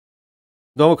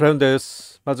どうも、クラウンで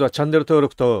す。まずはチャンネル登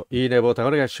録といいねボタン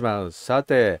お願いします。さ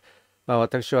て、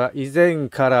私は以前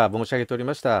から申し上げており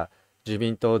ました。自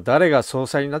民党、誰が総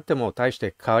裁になっても大し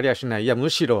て変わりはしない。いや、む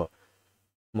しろ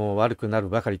もう悪くなる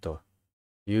ばかりと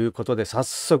いうことで、早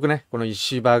速ね、この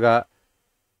石破が、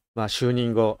就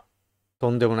任後、と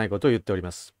んでもないことを言っており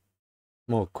ます。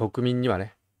もう国民には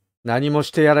ね、何も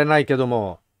してやれないけど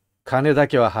も、金だ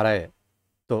けは払え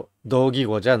と同義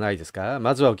語じゃないですか。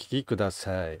まずはお聞きくだ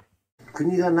さい。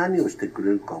国が何をしてく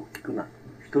れるかを聞くな。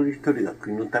一人一人が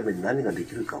国のために何がで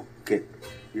きるかを聞け。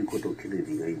ということをケネデ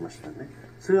ィが言いましたね。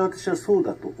それは私はそう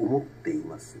だと思ってい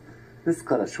ます。です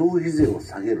から消費税を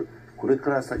下げる。これ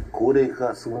から先高齢化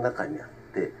が進む中にあっ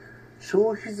て、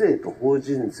消費税と法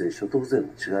人税、所得税の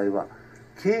違いは、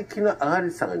景気の上が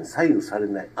り下がりに左右され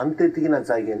ない安定的な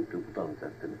財源ということなのであ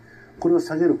ってね、これを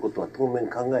下げることは当面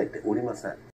考えておりませ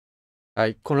ん。は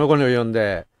い、この後の読ん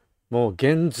で、もう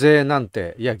減税なん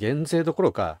て、いや、減税どこ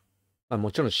ろか、も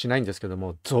ちろんしないんですけど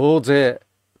も、増税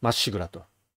まっしぐらと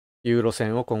いう路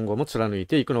線を今後も貫い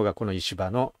ていくのがこの石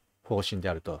破の方針で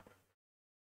あると。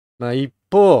一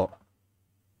方、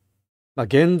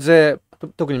減税、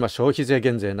特に消費税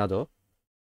減税など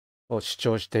を主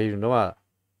張しているのは、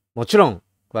もちろん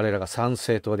我らが参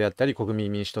政党であったり、国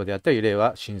民民主党であったり、れい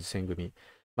わ新選組、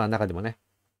中でもね、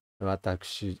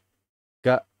私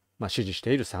が支持し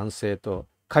ている参政党、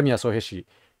神谷宗平氏、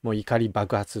もう怒り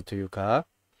爆発というか、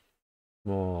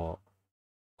もう、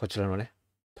こちらのね、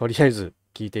とりあえず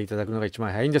聞いていただくのが一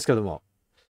番早いんですけども、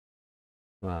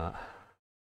聞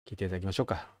いていただきましょう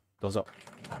か。どうぞ。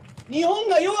日本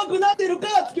が弱くなってるか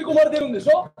らつけ込まれてるんでし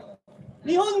ょ。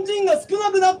日本人が少な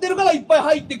くなってるからいっぱい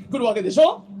入ってくるわけでし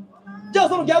ょ。じゃあ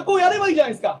その逆をやればいいじゃな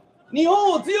いですか。日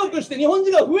本を強くして日本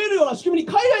人が増えるような仕組み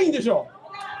に変えりゃいいんでしょ。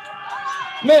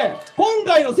ねえ、今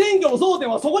回の選挙の争点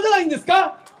はそこじゃないんです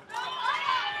か。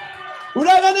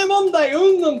裏金問題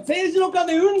うんぬん、政治の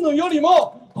金うんぬんより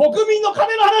も国民の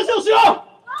金の話をしよ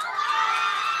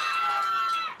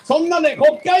う。そんなね、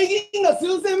国会議員が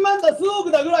数千万だ数億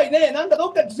だぐらいね、なんかど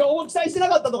っか情報記載してな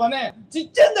かったとかね、ち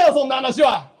っちゃいんだよそんな話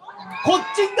は。こっ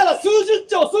ち行ったら数十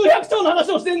兆数百兆の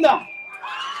話をしてんだ。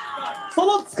そ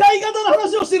の使い方の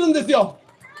話をしてるんですよ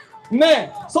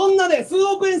ね。そんなね、数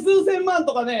億円数千万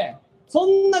とかね、そ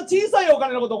んな小さいお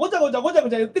金のことをごちゃごちゃ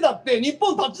言ってたって日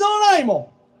本立ち直らない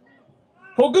もん。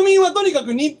国民はとにか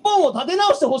く日本を立て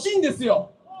直してほしいんです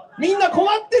よ。みんな困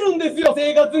ってるんですよ、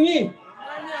生活に。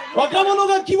若者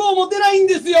が希望を持てないん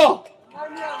ですよ。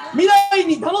未来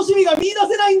に楽しみが見出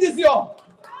せないんですよ。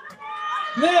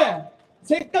ねえ、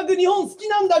せっかく日本好き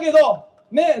なんだけど、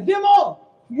ねえ、でも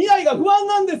未来が不安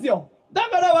なんですよ。だ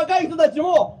から若い人たち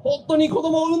も本当に子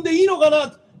供を産んでいいのか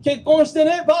な、結婚して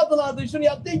ね、パートナーと一緒に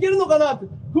やっていけるのかなって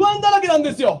不安だらけなん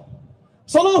ですよ。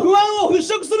その不安を払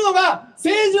拭するのが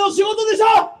政治の仕事でしょ。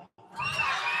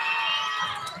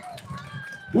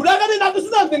裏金なくす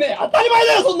なんてね、当たり前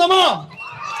だよそんなもん。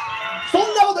そん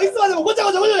なこといつまでもごちゃ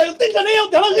ごちゃ言ってんじゃねえよっ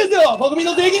て話ですよ。国民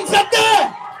の税金使って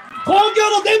公共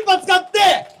の電波使って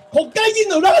国会議員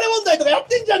の裏金問題とかやっ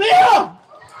てんじゃねえよ。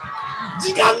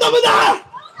時間の無駄。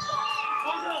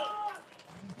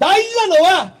大事なの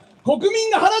は国民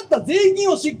が払った税金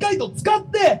をしっかりと使っ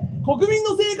て国民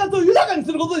の生活を豊かに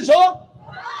することでしょ。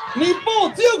日本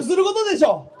を強くすることでし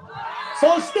ょ。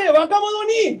そして若者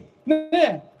に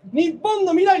ね、日本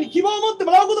の未来に希望を持って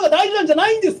もらうことが大事なんじゃ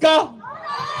ないんですか。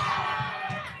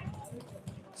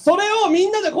それをみ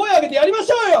んなで声を上げてやりま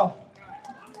しょうよ。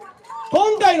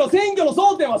今回の選挙の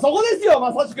争点はそこですよ、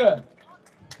まさしく。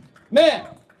ね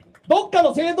え、どっかの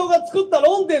政党が作った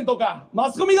論点とか、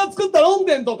マスコミが作った論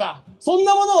点とか、そん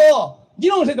なものを議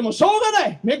論しててもしょうがな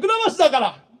い。目くらましだか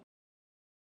ら。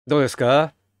どうです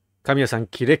か？神谷さん、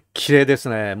キレッキレです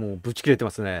ね。もうぶち切れてま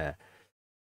すね。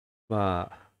当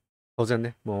然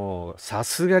ね、もうさ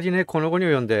すがにね、この後に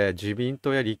及んで自民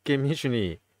党や立憲民主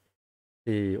に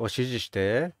を支持し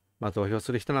て、投票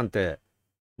する人なんて、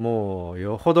もう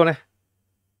よほどね、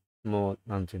もう、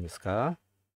なんていうんですか、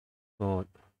もう、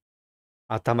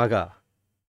頭が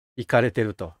いかれて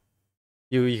ると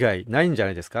いう以外ないんじゃ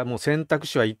ないですか。もう選択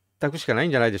肢は一択しかない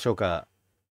んじゃないでしょうか。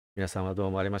皆さんはどう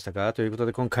思われましたかということ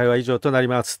で、今回は以上となり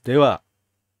ます。では、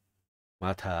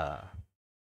また。